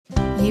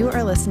You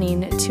are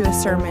listening to a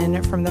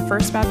sermon from the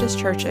First Baptist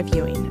Church of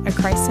Ewing, a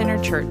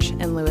Christ-centered church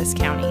in Lewis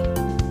County.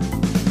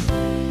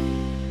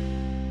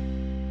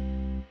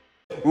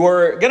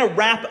 We're going to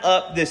wrap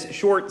up this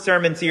short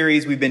sermon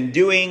series we've been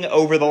doing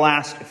over the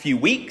last few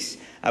weeks.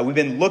 We've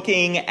been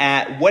looking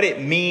at what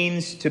it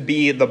means to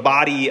be the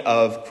body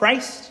of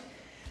Christ.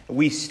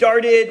 We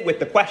started with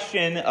the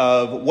question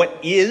of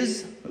what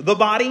is the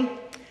body.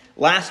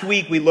 Last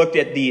week, we looked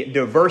at the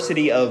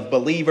diversity of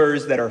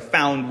believers that are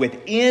found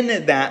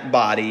within that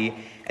body.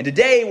 And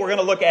today, we're going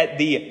to look at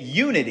the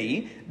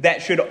unity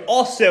that should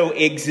also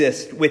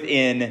exist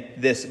within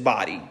this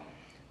body.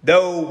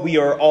 Though we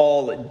are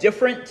all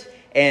different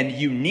and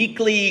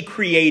uniquely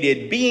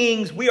created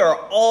beings, we are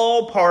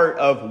all part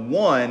of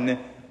one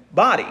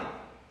body.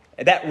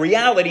 That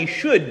reality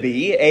should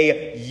be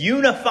a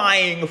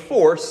unifying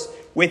force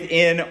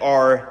within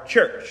our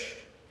church.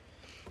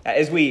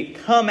 As we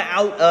come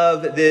out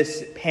of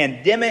this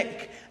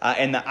pandemic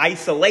and the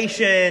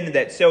isolation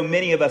that so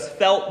many of us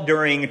felt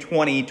during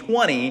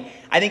 2020,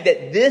 I think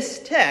that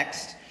this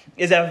text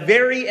is a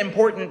very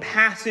important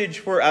passage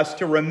for us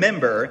to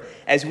remember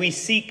as we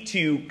seek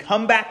to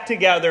come back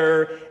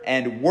together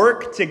and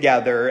work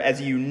together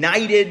as a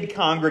united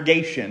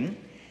congregation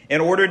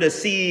in order to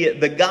see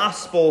the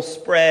gospel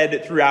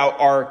spread throughout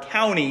our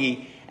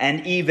county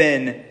and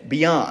even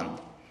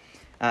beyond.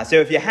 So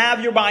if you have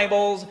your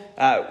Bibles,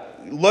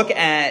 look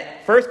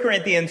at 1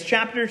 Corinthians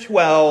chapter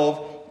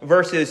 12,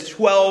 verses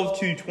 12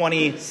 to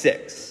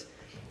 26.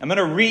 I'm going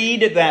to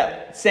read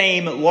that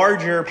same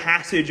larger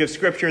passage of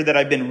Scripture that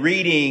I've been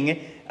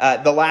reading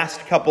the last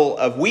couple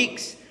of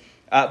weeks,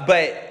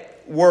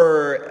 but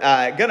we're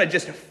going to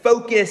just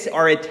focus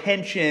our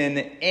attention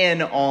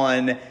in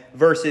on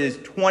verses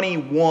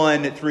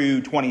 21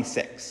 through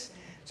 26.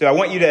 So I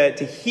want you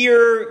to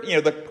hear,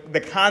 the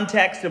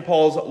context of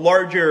Paul's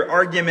larger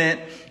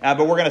argument, but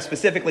we're going to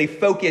specifically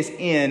focus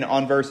in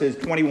on verses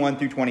 21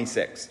 through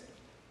 26.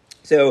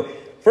 So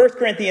 1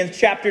 Corinthians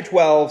chapter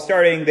 12,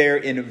 starting there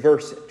in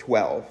verse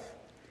 12.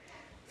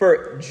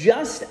 For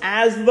just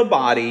as the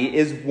body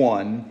is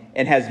one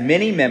and has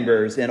many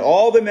members, and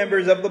all the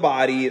members of the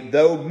body,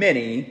 though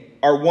many,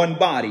 are one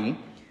body,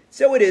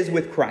 so it is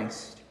with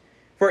Christ.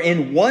 For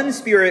in one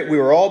Spirit we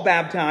were all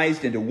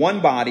baptized into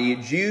one body,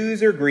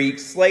 Jews or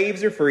Greeks,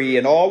 slaves or free,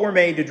 and all were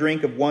made to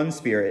drink of one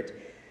Spirit.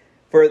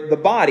 For the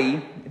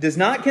body does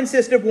not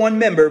consist of one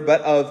member,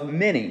 but of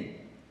many.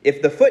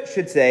 If the foot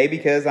should say,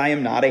 because I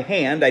am not a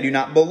hand, I do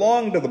not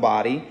belong to the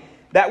body,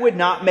 that would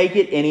not make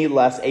it any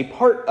less a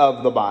part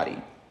of the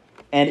body.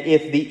 And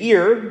if the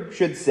ear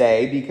should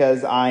say,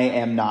 because I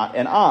am not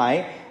an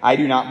eye, I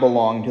do not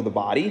belong to the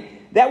body,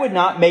 that would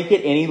not make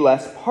it any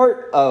less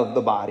part of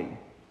the body.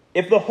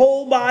 If the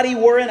whole body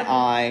were an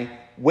eye,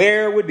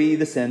 where would be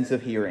the sense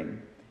of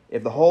hearing?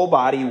 If the whole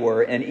body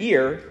were an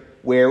ear,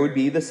 where would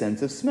be the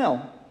sense of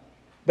smell?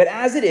 But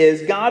as it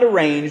is, God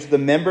arranged the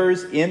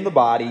members in the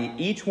body,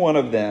 each one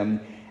of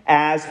them,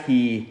 as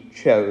he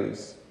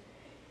chose.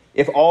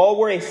 If all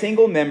were a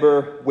single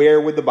member, where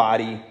would the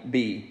body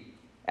be?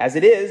 As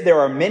it is, there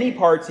are many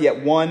parts,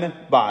 yet one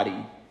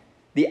body.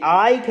 The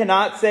eye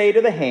cannot say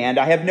to the hand,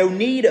 I have no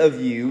need of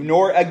you,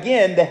 nor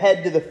again the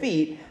head to the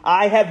feet,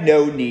 I have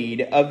no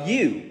need of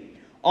you.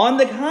 On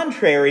the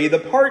contrary, the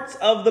parts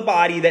of the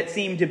body that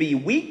seem to be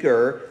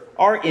weaker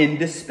are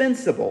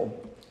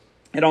indispensable.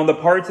 And on the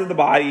parts of the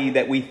body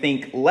that we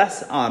think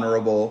less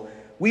honorable,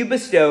 we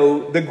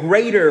bestow the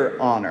greater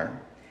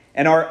honor,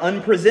 and our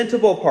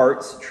unpresentable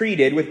parts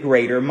treated with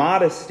greater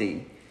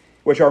modesty,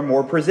 which our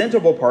more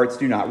presentable parts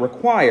do not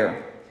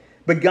require.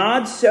 But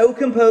God so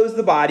composed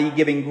the body,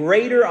 giving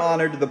greater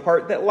honor to the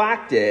part that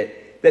lacked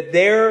it, that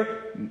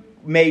there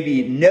may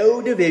be no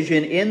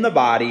division in the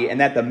body, and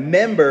that the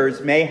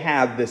members may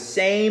have the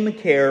same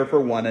care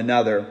for one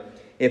another.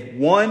 If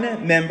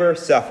one member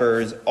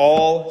suffers,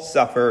 all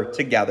suffer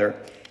together.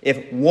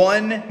 If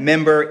one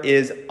member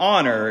is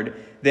honored,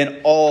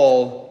 then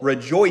all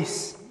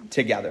rejoice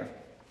together.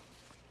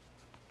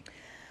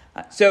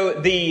 So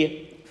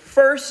the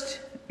first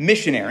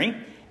missionary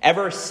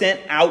ever sent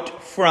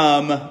out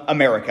from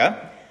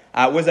America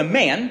was a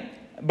man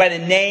by the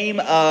name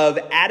of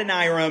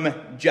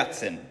Adoniram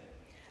Judson.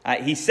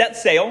 He set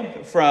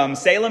sail from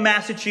Salem,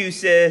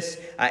 Massachusetts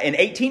in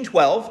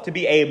 1812 to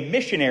be a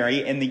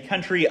missionary in the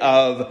country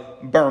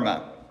of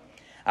Burma.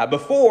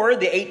 Before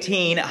the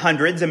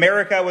 1800s,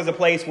 America was a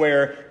place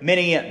where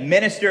many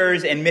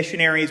ministers and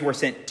missionaries were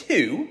sent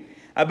to,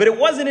 but it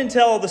wasn't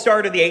until the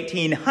start of the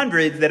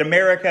 1800s that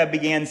America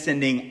began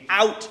sending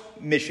out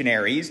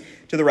missionaries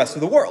to the rest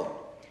of the world.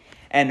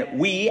 And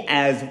we,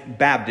 as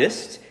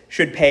Baptists,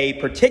 should pay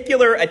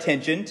particular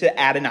attention to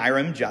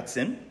Adoniram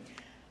Judson.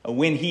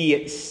 When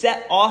he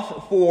set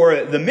off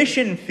for the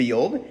mission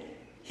field,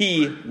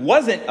 he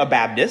wasn't a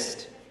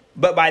Baptist,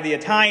 but by the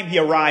time he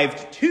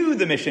arrived to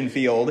the mission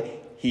field,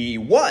 he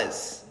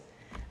was.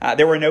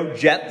 There were no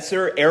jets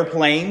or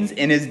airplanes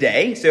in his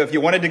day, so if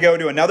you wanted to go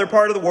to another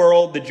part of the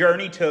world, the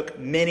journey took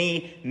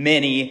many,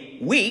 many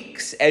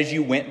weeks as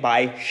you went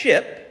by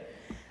ship.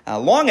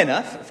 long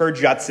enough for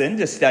Judson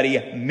to study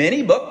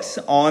many books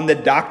on the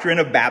doctrine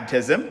of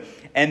baptism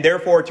and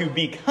therefore to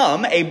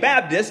become a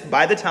Baptist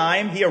by the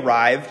time he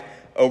arrived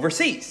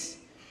overseas.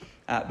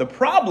 The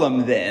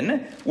problem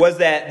then was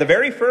that the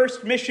very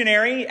first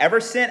missionary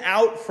ever sent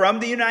out from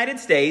the United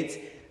States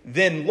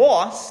then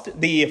lost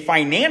the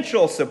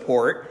financial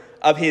support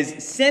of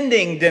his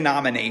sending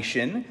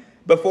denomination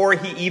before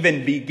he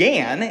even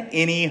began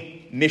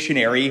any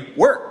missionary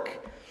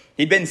work.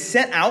 He'd been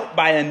sent out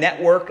by a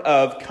network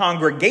of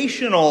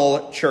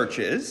congregational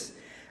churches,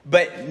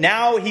 but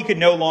now he could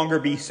no longer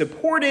be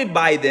supported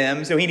by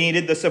them, so he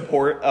needed the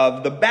support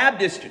of the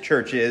Baptist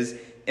churches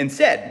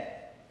instead.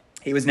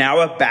 He was now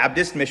a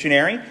Baptist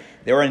missionary.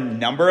 There were a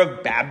number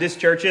of Baptist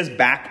churches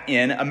back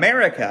in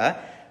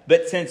America,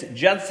 but since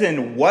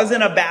Judson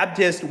wasn't a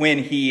Baptist when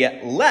he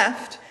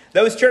left,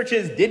 those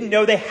churches didn't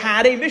know they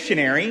had a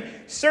missionary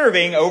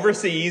serving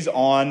overseas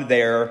on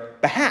their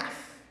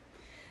behalf.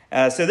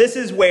 So this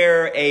is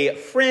where a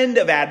friend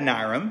of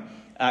Adoniram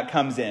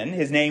comes in.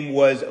 His name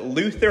was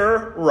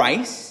Luther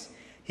Rice.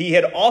 He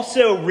had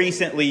also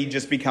recently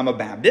just become a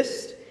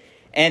Baptist,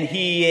 and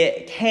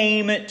he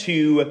came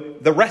to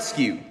the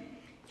rescue.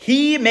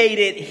 He made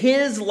it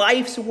his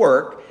life's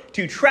work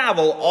to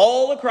travel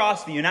all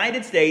across the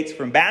United States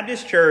from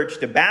Baptist church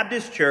to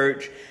Baptist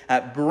church,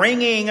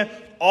 bringing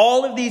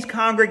all of these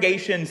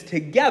congregations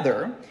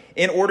together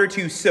in order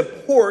to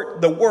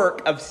support the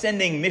work of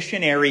sending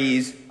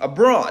missionaries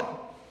abroad.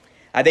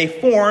 They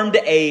formed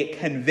a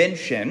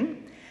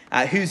convention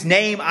whose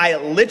name I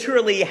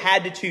literally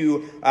had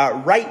to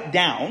write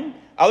down.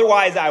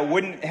 Otherwise, I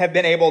wouldn't have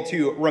been able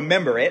to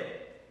remember it.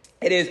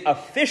 It was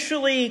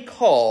officially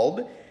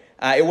called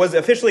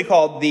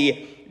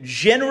the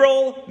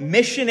General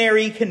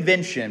Missionary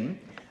Convention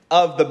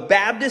of the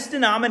Baptist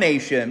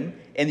Denomination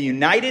in the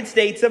United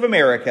States of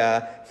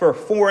America for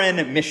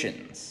Foreign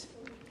Missions.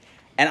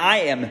 And I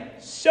am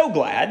so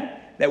glad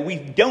that we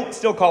don't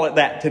still call it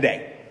that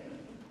today.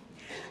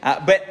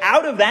 But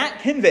out of that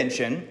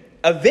convention,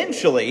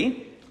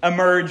 eventually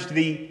emerged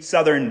the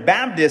Southern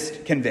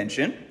Baptist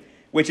Convention,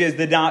 which is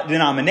the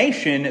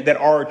denomination that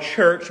our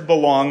church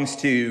belongs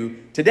to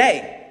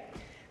today.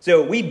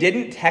 So we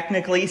didn't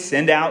technically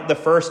send out the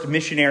first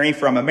missionary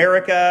from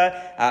America,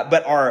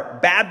 but our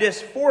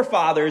Baptist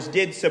forefathers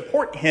did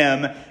support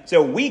him,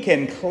 so we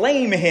can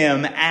claim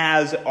him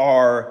as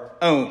our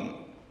own.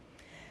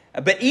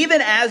 But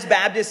even as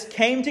Baptists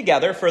came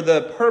together for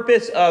the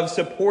purpose of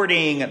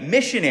supporting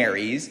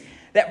missionaries,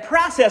 that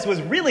process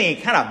was really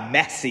kind of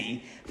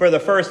messy for the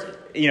first,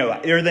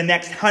 or the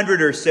next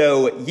 100 or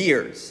so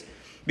years.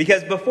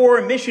 Because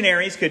before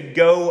missionaries could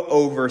go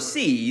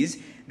overseas,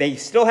 they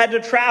still had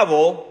to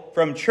travel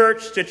from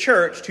church to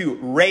church to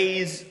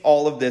raise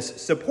all of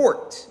this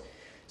support.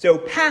 So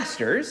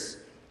pastors,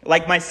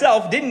 like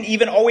myself, didn't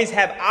even always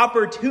have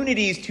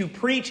opportunities to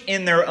preach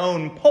in their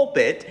own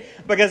pulpit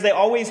because they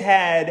always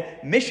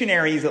had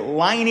missionaries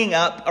lining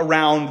up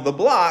around the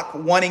block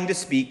wanting to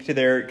speak to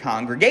their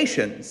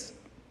congregations.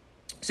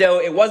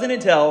 So it wasn't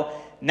until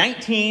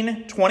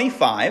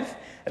 1925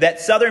 that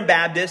Southern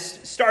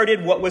Baptists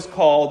started what was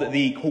called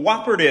the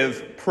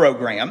Cooperative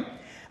Program,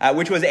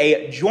 which was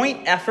a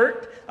joint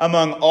effort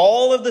among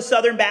all of the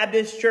Southern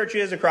Baptist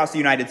churches across the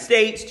United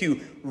States to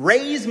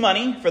raise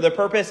money for the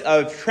purpose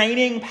of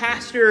training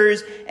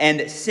pastors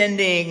and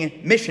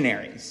sending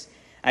missionaries.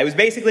 It was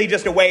basically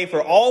just a way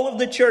for all of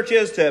the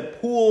churches to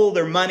pool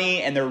their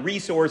money and their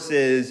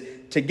resources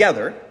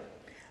together.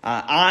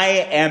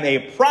 I am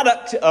a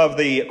product of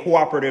the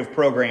cooperative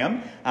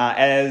program,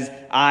 as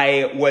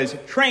I was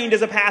trained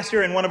as a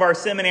pastor in one of our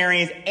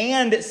seminaries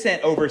and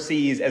sent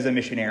overseas as a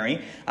missionary.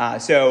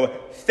 So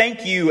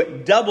thank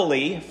you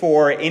doubly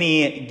for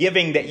any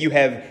giving that you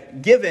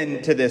have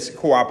given to this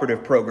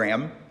cooperative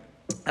program.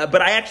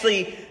 But I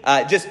actually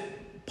just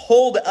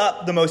pulled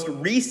up the most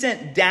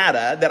recent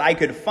data that I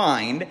could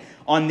find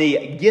on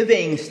the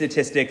giving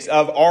statistics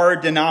of our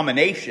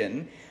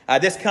denomination.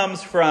 This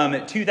comes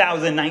from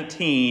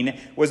 2019,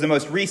 was the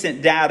most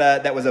recent data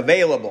that was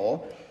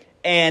available.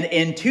 And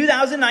in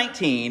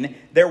 2019,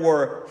 there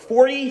were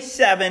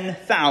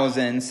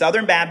 47,000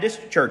 Southern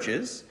Baptist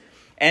churches.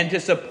 And to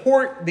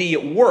support the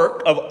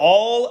work of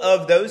all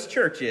of those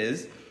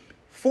churches,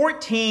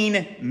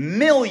 14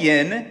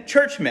 million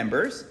church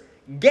members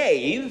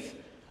gave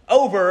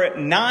over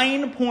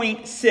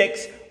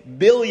 $9.6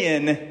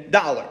 billion.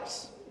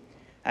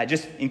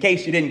 Just in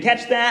case you didn't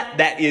catch that,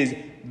 that is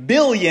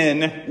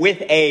billion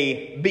with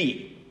a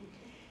B.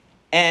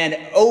 And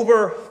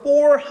over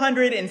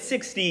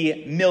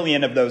 460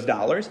 million of those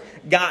dollars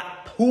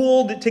got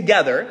pooled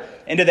together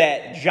into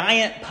that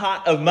giant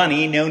pot of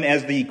money known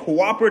as the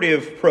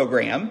cooperative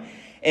program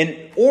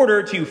in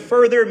order to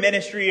further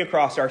ministry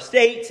across our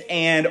states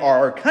and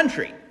our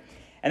country.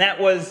 And that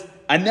was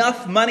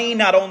enough money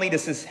not only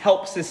to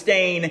help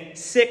sustain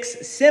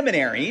 6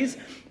 seminaries,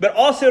 but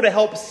also to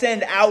help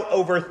send out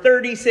over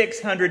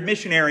 3,600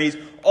 missionaries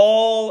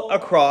all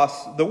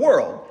across the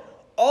world.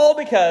 All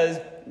because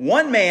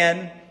one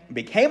man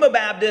became a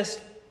Baptist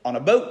on a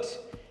boat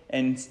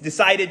and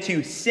decided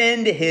to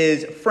send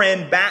his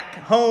friend back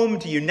home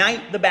to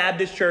unite the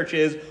Baptist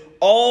churches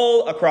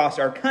all across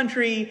our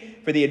country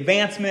for the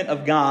advancement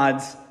of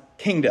God's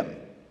kingdom.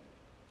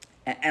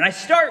 And I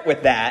start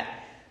with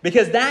that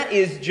because that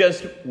is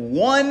just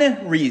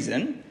one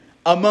reason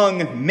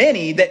among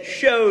many that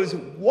shows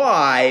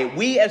why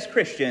we as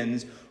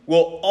Christians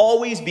will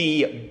always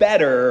be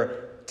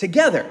better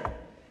together.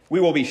 We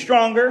will be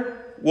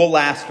stronger, we'll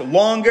last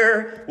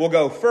longer, we'll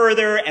go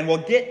further, and we'll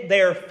get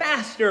there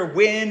faster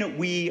when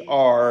we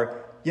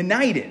are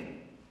united.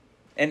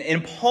 And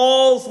in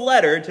Paul's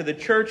letter to the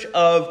church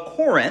of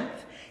Corinth,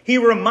 he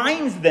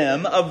reminds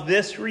them of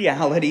this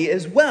reality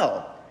as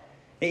well.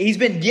 He's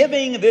been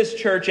giving this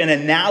church an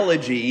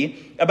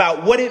analogy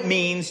about what it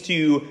means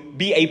to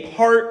be a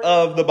part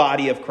of the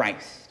body of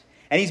Christ.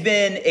 And he's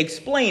been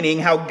explaining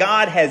how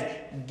God has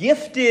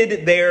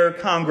gifted their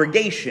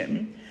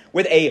congregation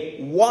with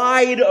a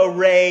wide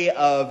array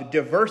of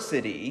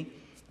diversity.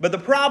 But the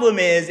problem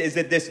is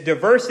that this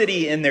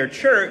diversity in their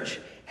church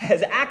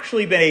has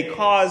actually been a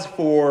cause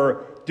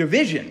for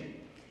division.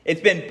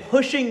 It's been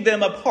pushing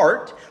them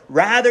apart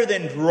rather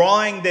than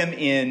drawing them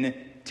in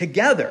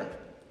together.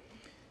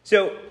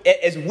 So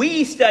as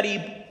we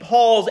study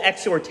Paul's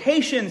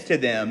exhortations to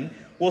them,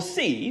 we'll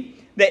see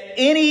that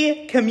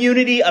any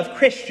community of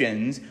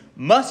Christians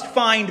must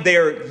find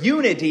their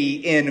unity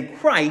in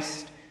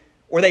Christ,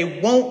 or they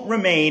won't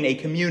remain a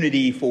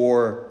community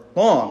for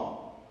long.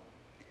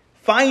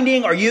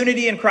 Finding our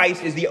unity in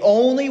Christ is the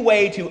only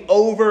way to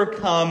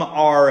overcome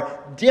our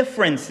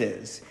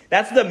differences.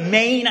 That's the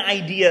main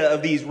idea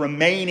of these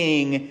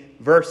remaining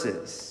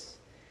verses.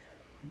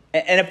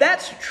 And if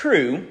that's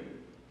true,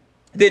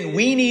 then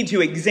we need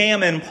to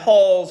examine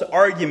Paul's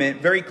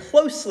argument very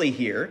closely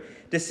here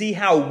to see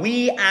how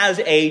we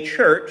as a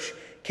church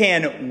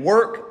can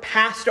work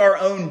past our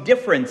own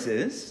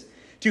differences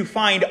to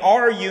find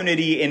our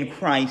unity in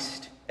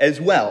Christ as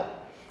well.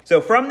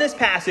 So from this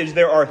passage,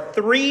 there are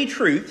three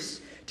truths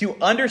to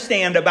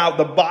understand about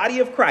the body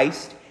of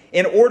Christ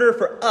in order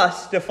for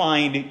us to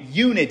find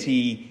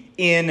unity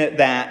in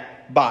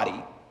that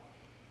body.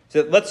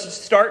 So let's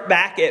start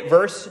back at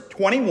verse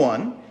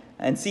 21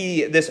 and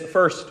see this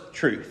first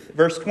truth.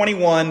 Verse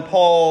 21,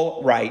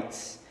 Paul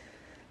writes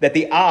that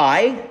the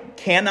eye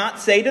cannot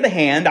say to the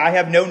hand, I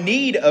have no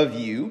need of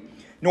you,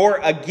 nor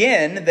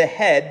again the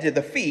head to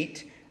the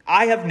feet,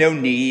 I have no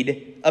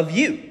need of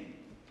you.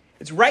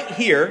 It's right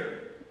here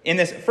in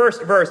this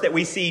first verse that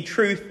we see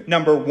truth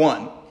number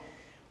one.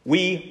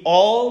 We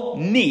all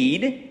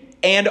need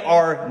and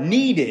are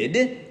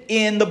needed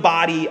in the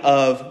body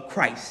of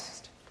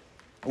Christ.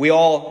 We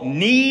all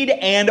need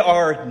and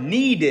are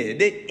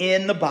needed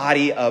in the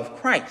body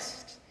of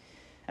Christ.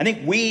 I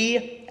think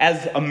we,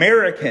 as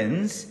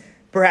Americans,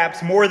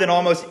 perhaps more than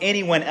almost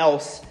anyone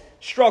else,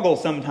 struggle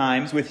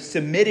sometimes with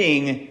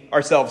submitting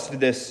ourselves to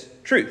this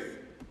truth.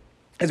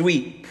 As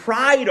we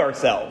pride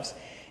ourselves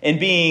in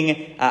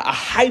being a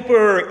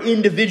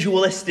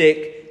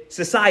hyper-individualistic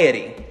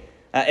society,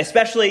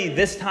 especially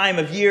this time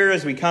of year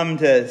as we come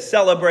to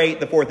celebrate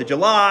the 4th of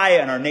July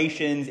and our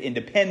nation's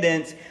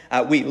independence,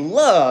 we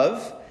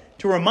love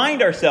to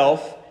remind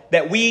ourselves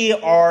that we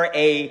are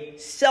a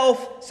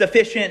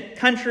self-sufficient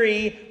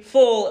country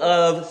full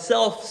of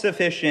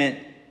self-sufficient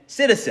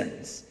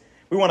citizens.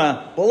 We want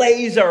to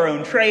blaze our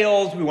own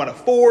trails. We want to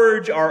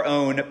forge our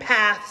own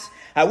paths.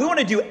 We want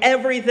to do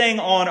everything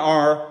on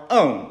our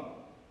own.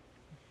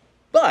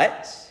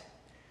 But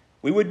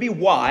we would be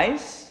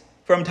wise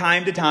from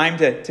time to time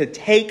to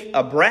take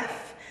a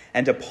breath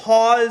and to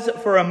pause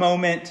for a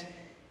moment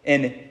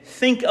and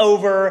think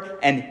over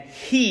and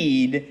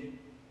heed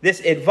this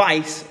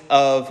advice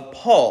of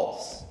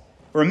Paul's,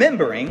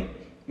 remembering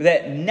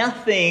that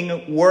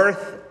nothing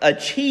worth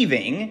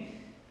achieving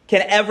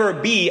can ever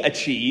be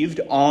achieved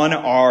on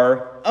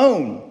our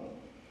own.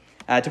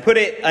 To put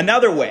it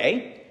another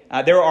way,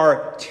 there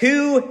are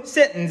two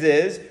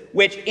sentences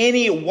which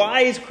any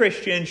wise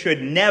Christian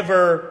should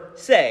never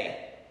say.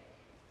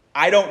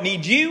 I don't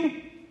need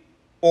you,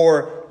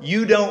 or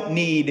you don't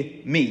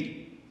need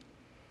me.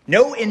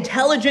 No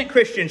intelligent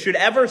Christian should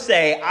ever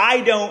say,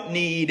 I don't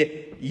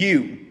need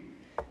you.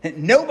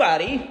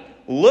 Nobody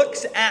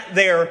looks at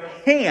their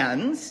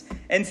hands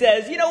and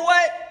says, you know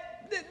what?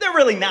 They're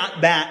really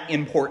not that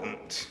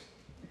important.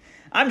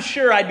 I'm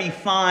sure I'd be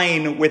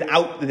fine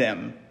without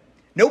them.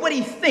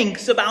 Nobody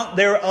thinks about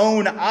their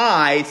own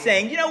eyes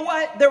saying, you know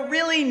what? They're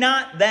really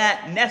not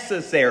that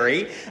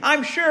necessary.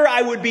 I'm sure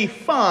I would be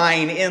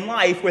fine in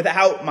life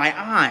without my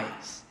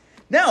eyes.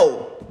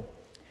 No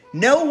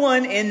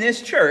one in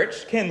this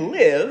church can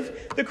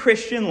live the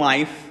Christian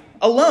life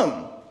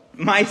alone,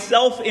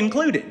 myself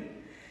included.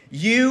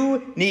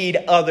 You need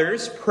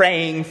others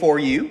praying for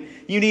you.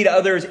 You need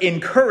others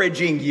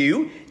encouraging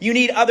you. You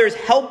need others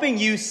helping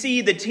you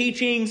see the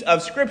teachings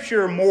of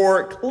Scripture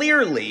more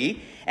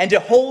clearly and to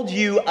hold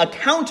you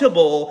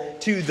accountable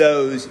to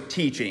those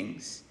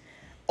teachings.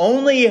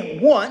 Only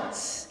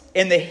once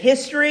in the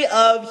history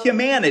of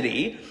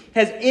humanity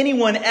has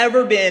anyone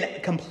ever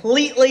been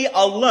completely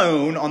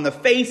alone on the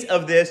face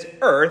of this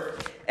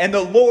earth, And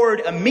the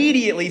Lord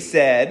immediately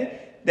said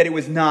that it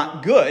was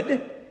not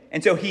good,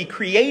 and so he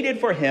created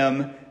for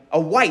him a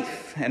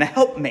wife and a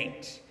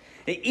helpmate.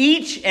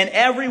 Each and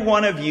every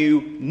one of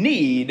you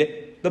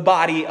need the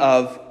body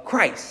of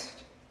Christ.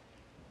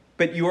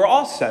 But you are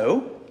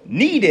also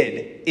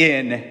needed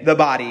in the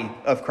body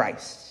of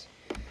Christ.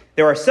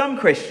 There are some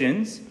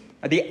Christians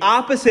at the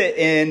opposite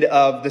end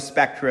of the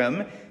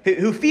spectrum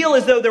who feel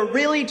as though they're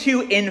really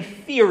too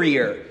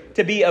inferior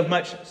to be of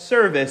much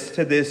service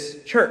to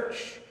this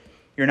church.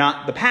 You're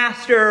not the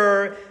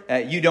pastor,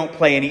 you don't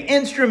play any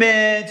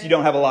instruments, you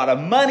don't have a lot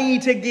of money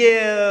to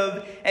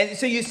give. And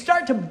so you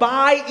start to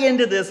buy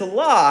into this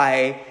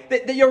lie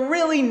that you're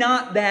really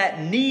not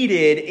that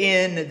needed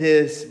in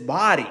this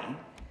body.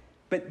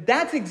 But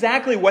that's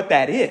exactly what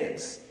that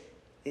is.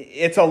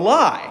 It's a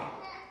lie.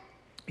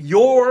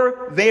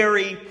 Your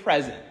very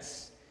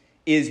presence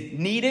is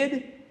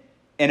needed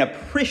and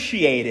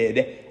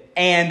appreciated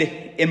and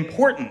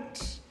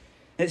important.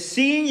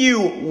 Seeing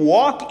you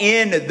walk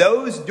in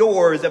those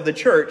doors of the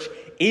church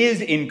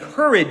is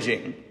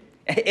encouraging.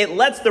 It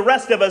lets the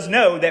rest of us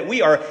know that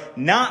we are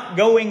not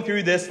going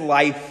through this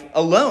life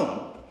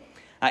alone.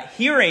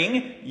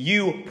 Hearing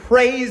you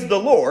praise the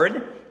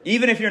Lord,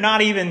 even if you're not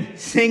even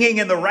singing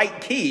in the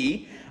right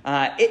key,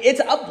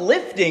 it's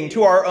uplifting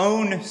to our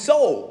own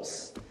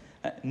souls.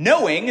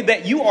 Knowing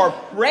that you are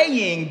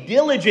praying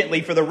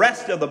diligently for the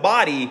rest of the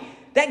body,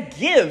 that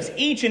gives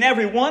each and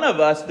every one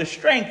of us the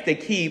strength to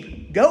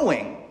keep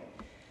going.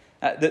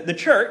 The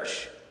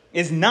church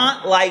is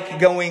not like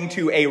going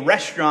to a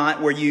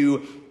restaurant where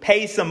you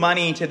pay some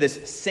money to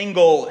this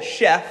single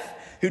chef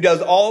who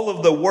does all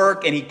of the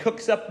work and he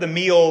cooks up the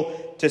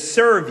meal to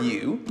serve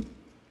you.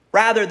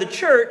 Rather, the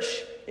church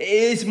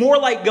is more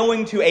like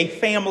going to a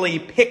family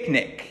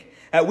picnic.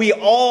 We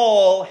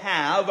all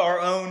have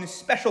our own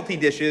specialty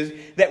dishes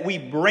that we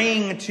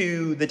bring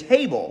to the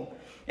table.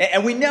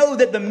 And we know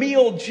that the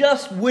meal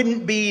just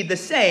wouldn't be the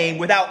same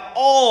without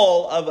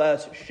all of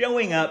us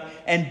showing up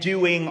and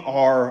doing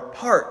our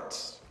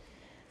parts.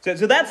 So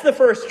that's the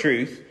first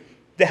truth,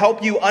 to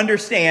help you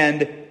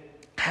understand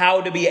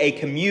how to be a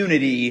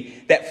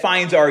community that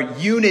finds our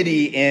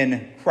unity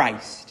in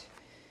Christ.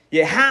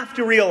 You have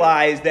to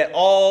realize that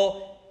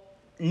all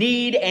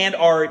need and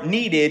are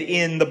needed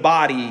in the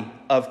body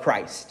of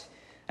Christ.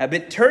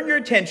 But turn your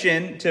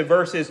attention to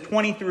verses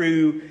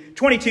 22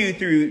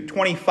 through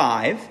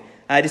 25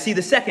 to see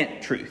the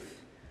second truth.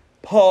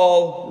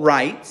 Paul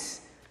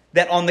writes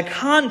that on the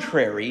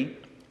contrary,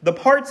 the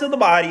parts of the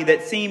body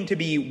that seem to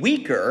be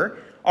weaker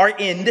are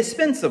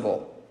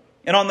indispensable.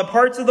 And on the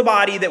parts of the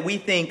body that we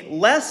think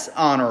less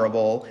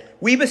honorable,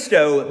 we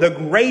bestow the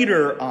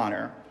greater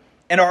honor.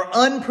 And our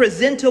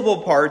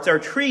unpresentable parts are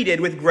treated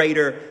with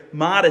greater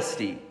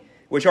modesty,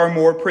 which our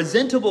more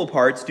presentable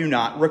parts do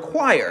not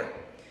require.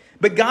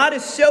 But God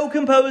has so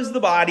composed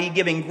the body,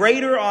 giving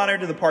greater honor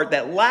to the part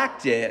that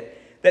lacked it,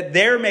 that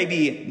there may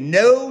be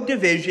no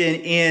division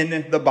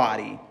in the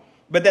body,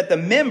 but that the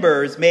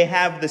members may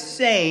have the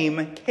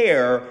same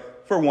care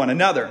for one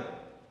another.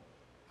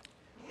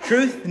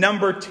 Truth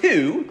number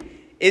 2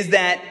 is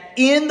that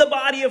in the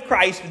body of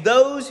Christ,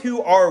 those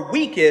who are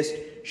weakest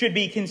should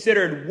be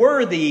considered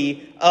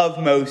worthy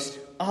of most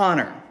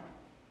honor.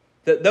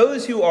 That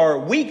those who are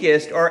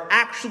weakest are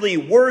actually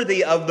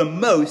worthy of the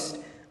most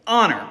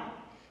honor.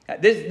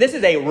 This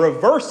is a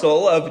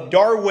reversal of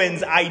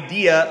Darwin's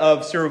idea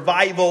of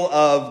survival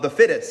of the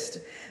fittest.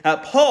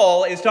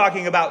 Paul is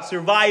talking about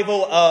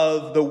survival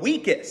of the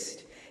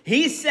weakest.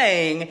 He's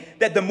saying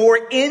that the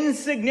more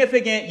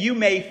insignificant you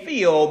may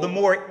feel, the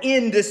more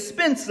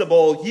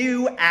indispensable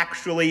you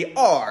actually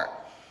are,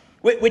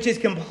 which is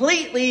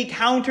completely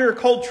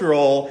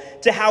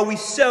countercultural to how we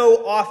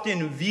so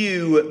often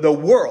view the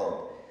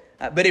world.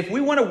 But if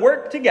we want to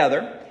work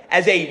together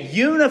as a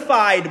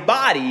unified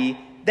body,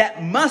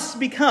 that must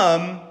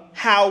become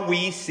how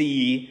we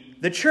see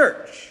the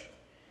church.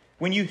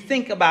 When you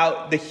think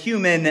about the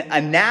human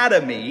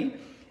anatomy,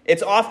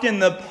 it's often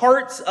the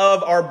parts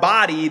of our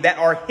body that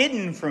are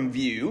hidden from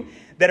view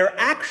that are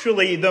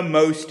actually the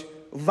most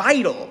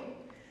vital.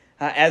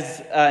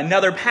 As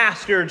another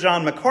pastor,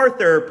 John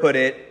MacArthur, put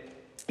it,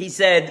 he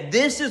said,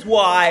 "This is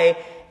why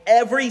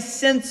every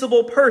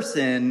sensible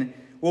person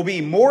will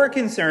be more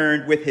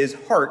concerned with his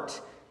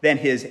heart than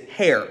his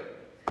hair."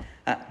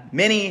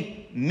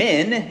 Many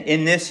men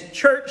in this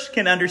church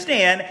can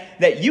understand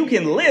that you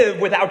can live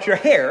without your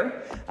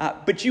hair,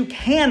 but you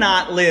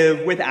cannot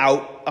live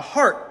without a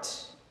heart.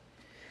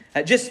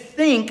 Just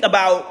think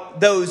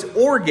about those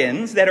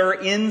organs that are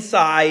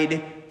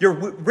inside your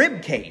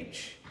rib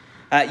cage.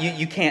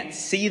 You can't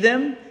see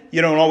them.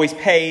 You don't always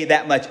pay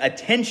that much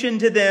attention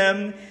to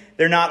them.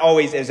 They're not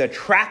always as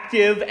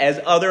attractive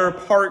as other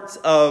parts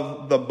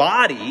of the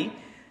body,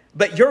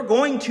 but you're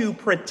going to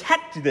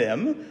protect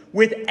them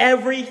with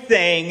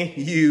everything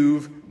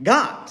you've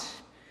got.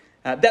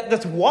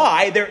 That's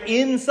why they're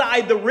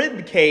inside the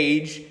rib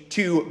cage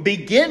to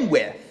begin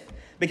with.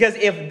 Because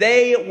if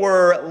they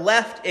were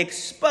left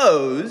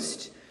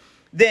exposed,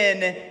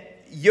 then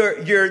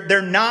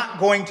they're not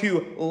going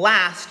to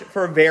last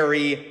for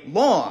very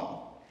long.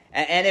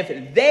 And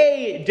if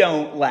they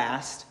don't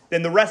last,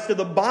 then the rest of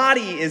the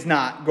body is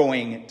not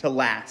going to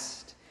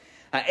last.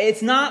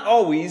 It's not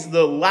always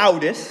the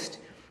loudest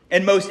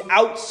and most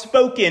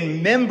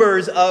outspoken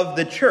members of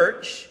the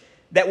church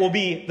that will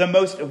be the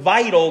most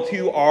vital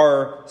to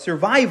our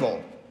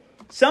survival.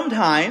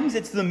 Sometimes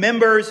it's the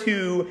members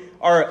who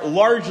are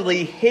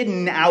largely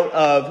hidden out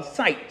of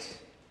sight.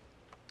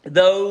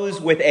 Those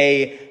with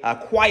a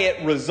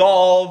quiet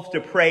resolve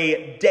to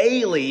pray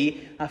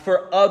daily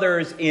for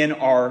others in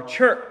our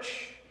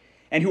church,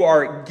 and who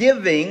are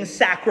giving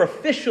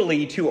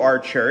sacrificially to our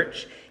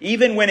church,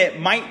 even when it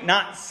might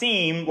not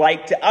seem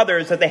like to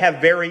others that they have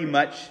very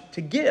much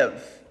to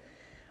give.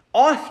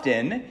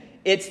 Often,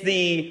 it's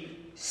the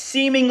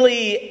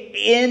seemingly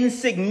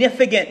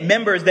insignificant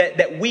members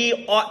that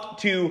we ought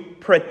to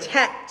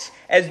protect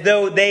as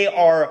though they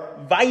are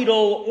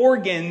vital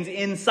organs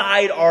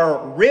inside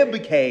our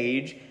rib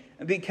cage,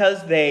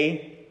 because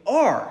they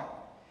are.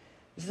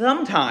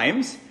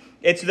 Sometimes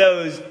it's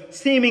those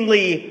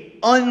seemingly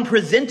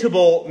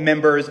unpresentable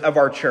members of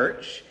our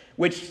church,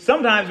 which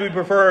sometimes we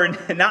prefer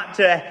not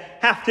to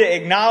have to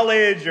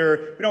acknowledge,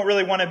 or we don't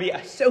really want to be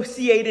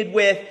associated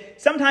with.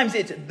 Sometimes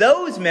it's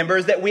those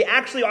members that we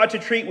actually ought to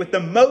treat with the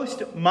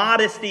most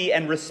modesty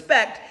and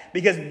respect,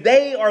 because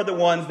they are the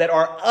ones that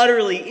are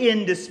utterly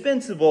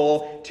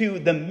indispensable to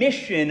the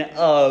mission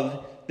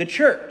of the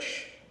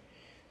church.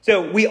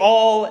 So we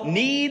all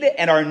need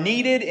and are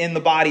needed in the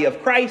body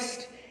of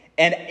Christ.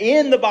 And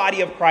in the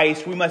body of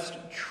Christ, we must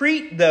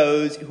treat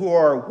those who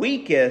are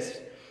weakest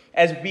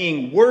as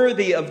being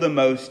worthy of the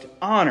most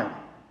honor.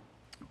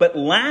 But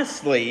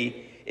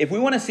lastly, if we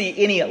want to see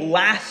any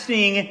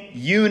lasting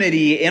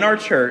unity in our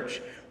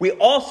church, we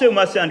also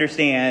must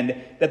understand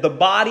that the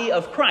body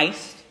of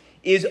Christ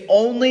is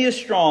only as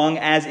strong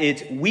as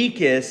its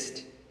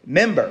weakest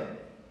member.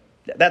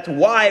 That's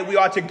why we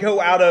ought to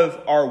go out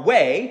of our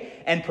way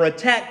and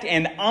protect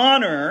and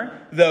honor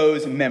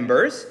those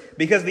members,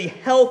 because the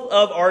health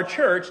of our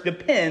church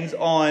depends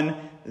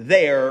on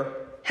their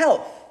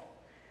health.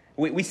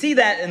 We see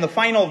that in the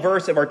final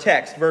verse of our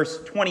text,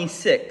 verse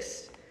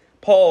 26.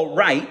 Paul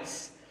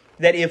writes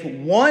that if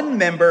one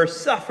member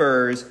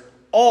suffers,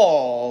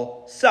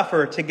 all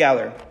suffer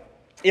together.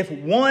 If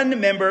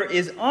one member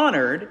is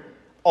honored,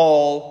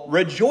 all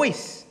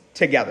rejoice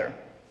together.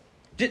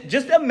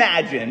 Just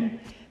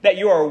imagine that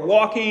you are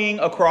walking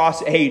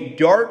across a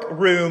dark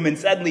room and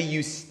suddenly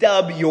you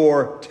stub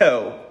your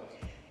toe.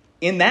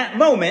 In that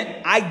moment,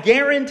 I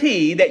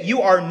guarantee that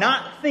you are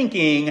not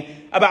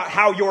thinking about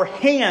how your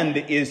hand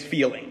is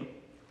feeling.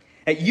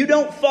 You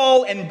don't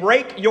fall and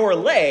break your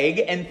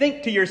leg and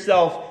think to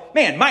yourself,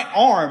 man, my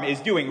arm is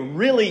doing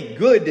really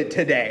good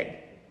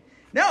today.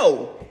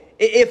 No.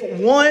 If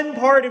one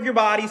part of your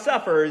body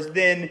suffers,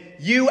 then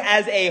you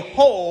as a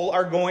whole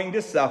are going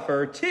to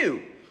suffer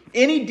too.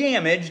 Any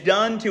damage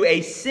done to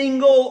a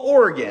single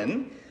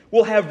organ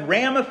will have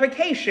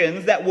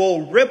ramifications that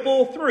will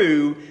ripple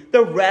through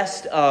the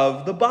rest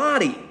of the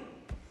body.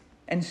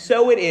 And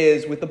so it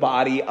is with the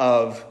body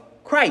of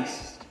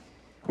Christ.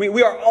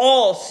 We are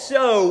all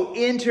so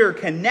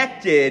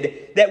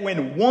interconnected that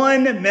when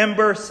one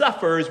member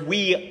suffers,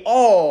 we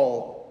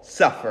all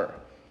suffer.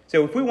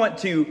 So if we want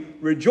to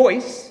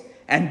rejoice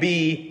and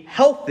be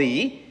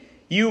healthy,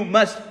 you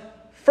must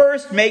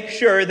first make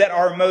sure that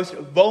our most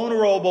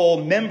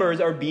vulnerable members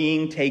are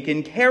being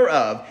taken care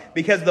of,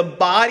 because the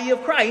body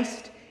of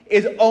Christ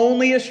is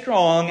only as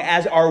strong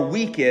as our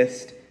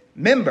weakest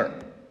member.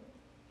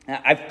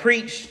 Now, I've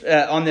preached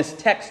on this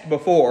text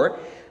before,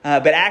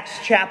 but Acts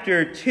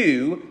chapter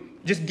 2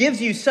 just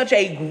gives you such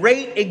a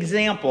great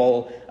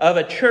example of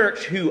a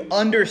church who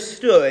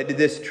understood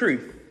this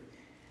truth.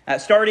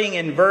 Starting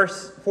in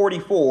verse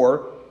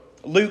 44,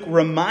 Luke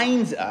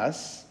reminds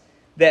us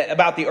that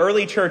about the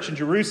early church in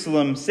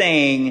Jerusalem,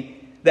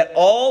 saying that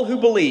all who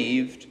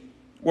believed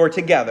were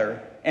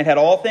together and had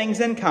all things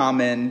in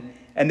common,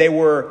 and they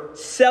were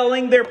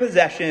selling their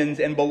possessions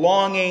and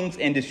belongings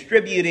and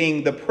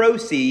distributing the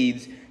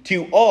proceeds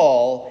to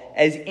all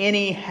as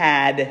any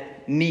had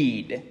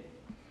need.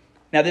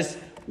 Now, this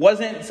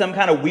wasn't some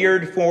kind of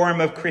weird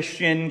form of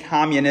Christian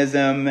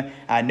communism.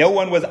 No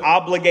one was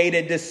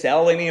obligated to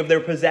sell any of their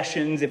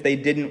possessions if they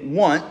didn't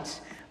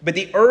want. But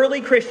the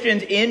early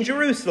Christians in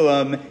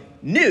Jerusalem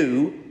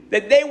knew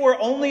that they were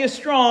only as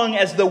strong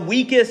as the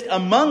weakest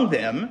among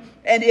them,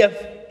 and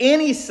if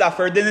any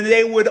suffered, then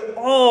they would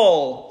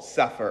all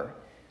suffer.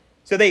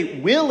 So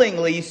they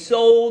willingly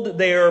sold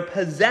their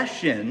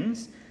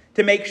possessions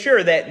to make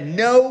sure that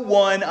no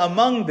one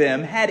among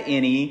them had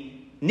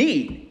any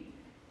need.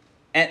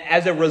 And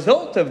as a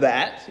result of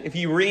that, if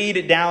you read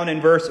it down in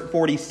verse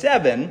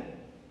 47,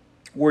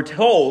 we're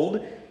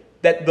told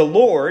that the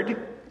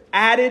Lord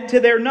added to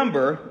their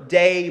number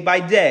day by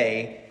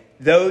day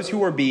those who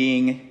were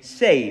being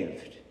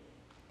saved.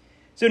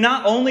 So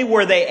not only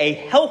were they a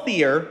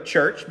healthier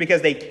church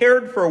because they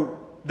cared for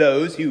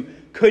those who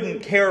couldn't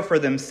care for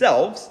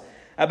themselves,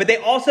 but they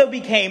also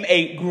became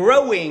a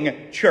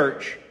growing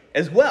church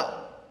as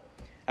well.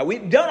 We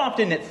don't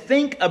often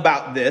think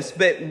about this,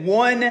 but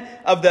one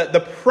of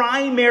the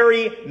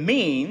primary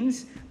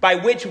means by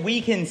which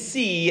we can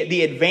see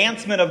the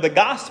advancement of the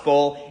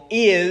gospel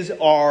is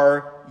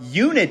our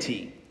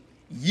unity.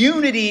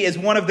 Unity is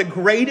one of the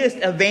greatest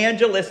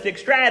evangelistic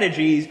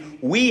strategies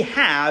we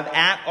have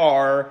at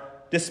our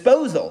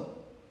disposal.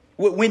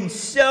 When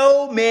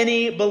so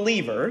many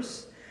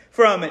believers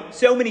from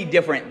so many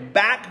different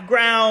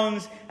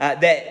backgrounds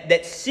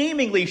that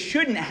seemingly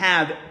shouldn't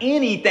have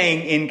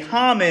anything in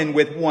common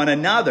with one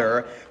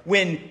another,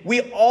 when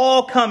we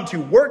all come to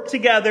work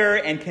together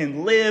and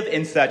can live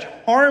in such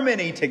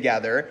harmony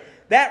together,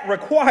 that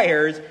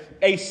requires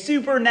a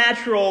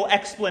supernatural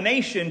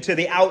explanation to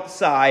the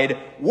outside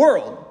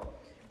world.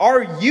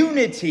 Our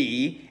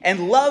unity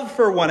and love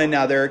for one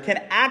another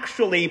can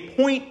actually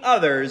point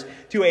others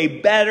to a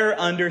better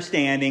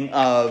understanding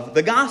of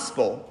the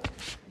gospel.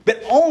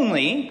 But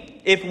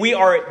only if we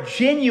are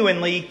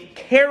genuinely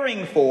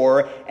caring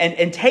for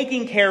and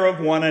taking care of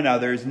one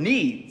another's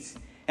needs.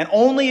 And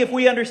only if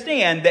we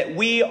understand that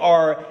we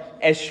are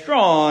as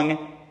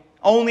strong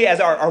only as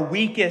our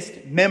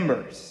weakest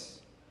members.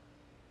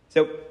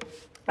 So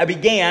I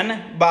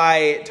began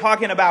by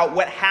talking about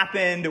what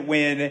happened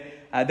when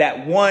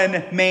that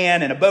one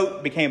man in a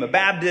boat became a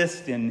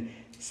Baptist and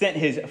sent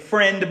his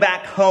friend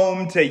back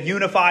home to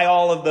unify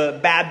all of the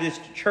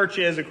Baptist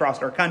churches across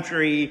our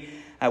country.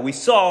 We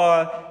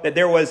saw that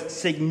there was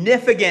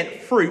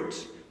significant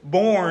fruit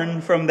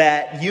born from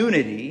that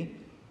unity.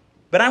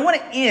 But I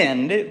want to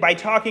end by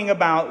talking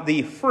about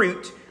the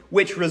fruit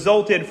which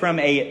resulted from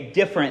a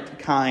different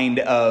kind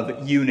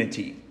of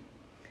unity.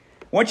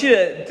 I want you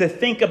to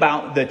think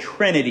about the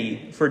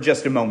Trinity for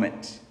just a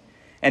moment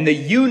and the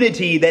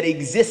unity that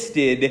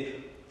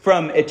existed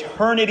from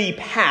eternity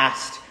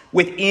past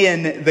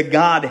within the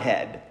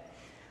Godhead.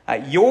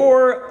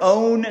 Your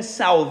own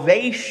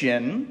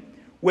salvation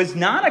was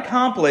not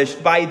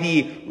accomplished by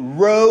the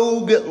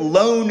rogue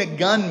lone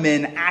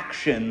gunman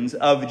actions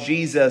of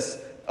Jesus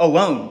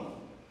alone.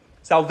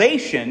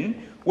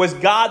 Salvation was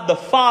God the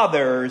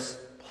Father's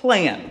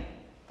plan,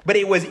 but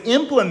it was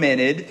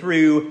implemented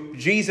through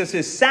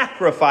Jesus'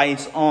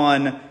 sacrifice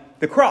on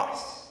the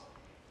cross.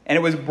 And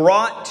it was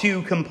brought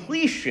to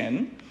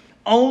completion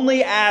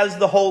only as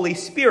the Holy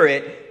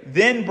Spirit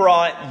then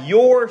brought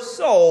your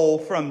soul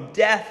from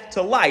death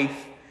to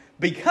life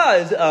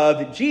because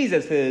of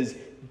Jesus'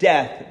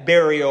 death,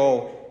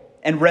 burial,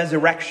 and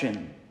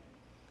resurrection.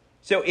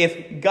 So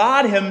if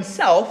God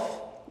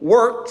himself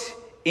worked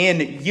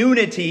in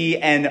unity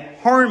and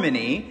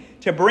harmony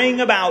to bring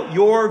about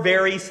your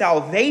very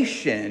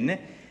salvation,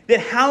 then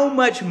how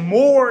much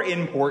more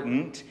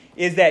important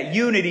is that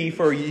unity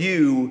for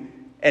you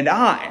and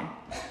I?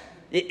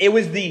 It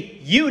was the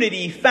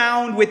unity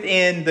found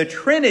within the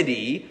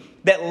Trinity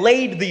that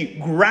laid the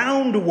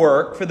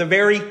groundwork for the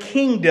very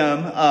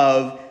kingdom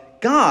of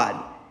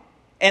God.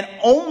 And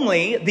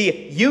only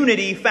the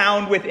unity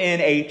found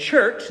within a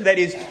church that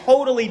is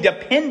totally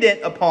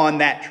dependent upon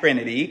that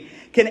Trinity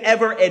can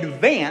ever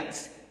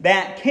advance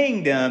that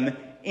kingdom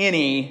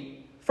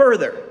any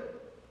further.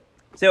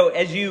 So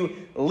as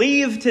you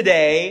leave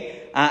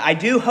today, I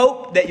do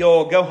hope that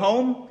you'll go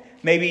home,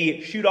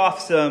 maybe shoot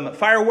off some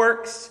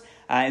fireworks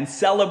and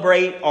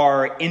celebrate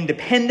our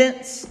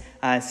independence,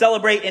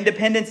 celebrate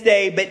Independence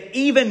Day. But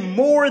even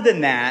more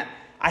than that,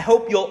 I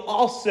hope you'll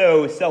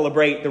also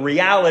celebrate the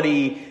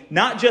reality,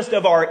 not just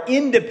of our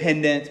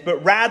independence,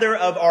 but rather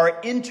of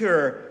our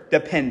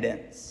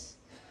interdependence.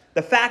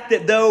 The fact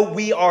that though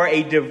we are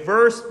a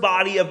diverse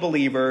body of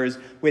believers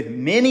with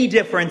many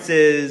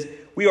differences,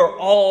 we are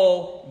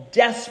all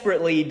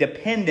desperately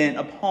dependent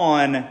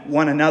upon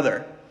one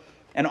another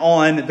and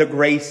on the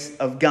grace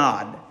of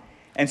God.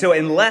 And so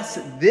unless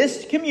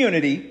this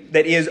community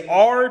that is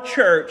our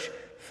church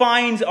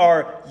finds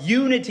our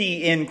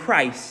unity in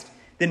Christ,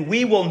 then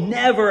we will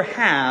never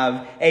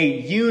have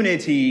a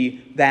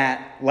unity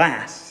that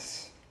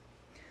lasts.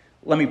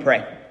 Let me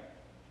pray.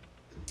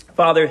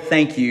 Father,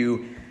 thank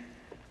you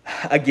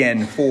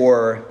again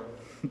for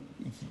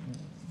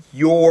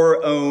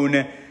your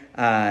own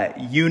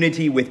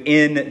unity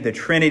within the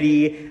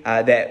Trinity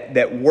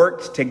that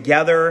worked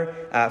together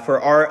for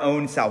our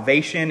own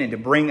salvation and to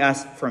bring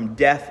us from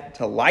death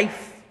to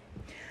life.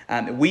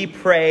 We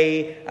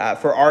pray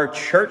for our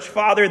church,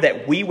 Father,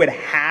 that we would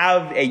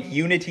have a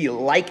unity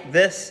like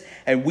this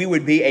and we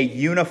would be a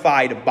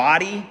unified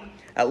body.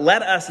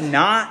 Let us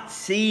not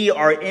see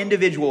our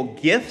individual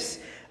gifts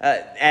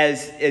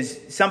as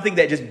something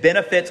that just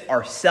benefits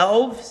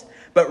ourselves,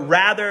 but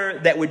rather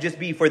that would just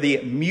be for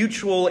the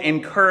mutual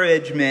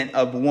encouragement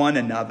of one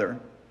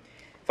another.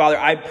 Father,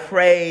 I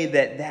pray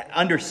that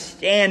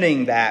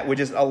understanding that would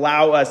just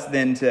allow us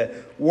then to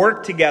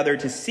work together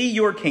to see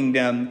your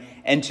kingdom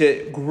and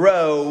to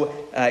grow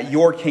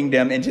your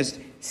kingdom and just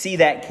see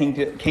that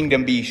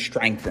kingdom be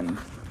strengthened.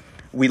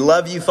 We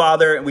love you,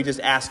 Father, and we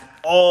just ask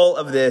all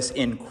of this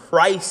in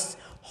Christ's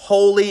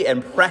holy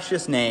and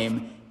precious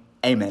name.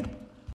 Amen.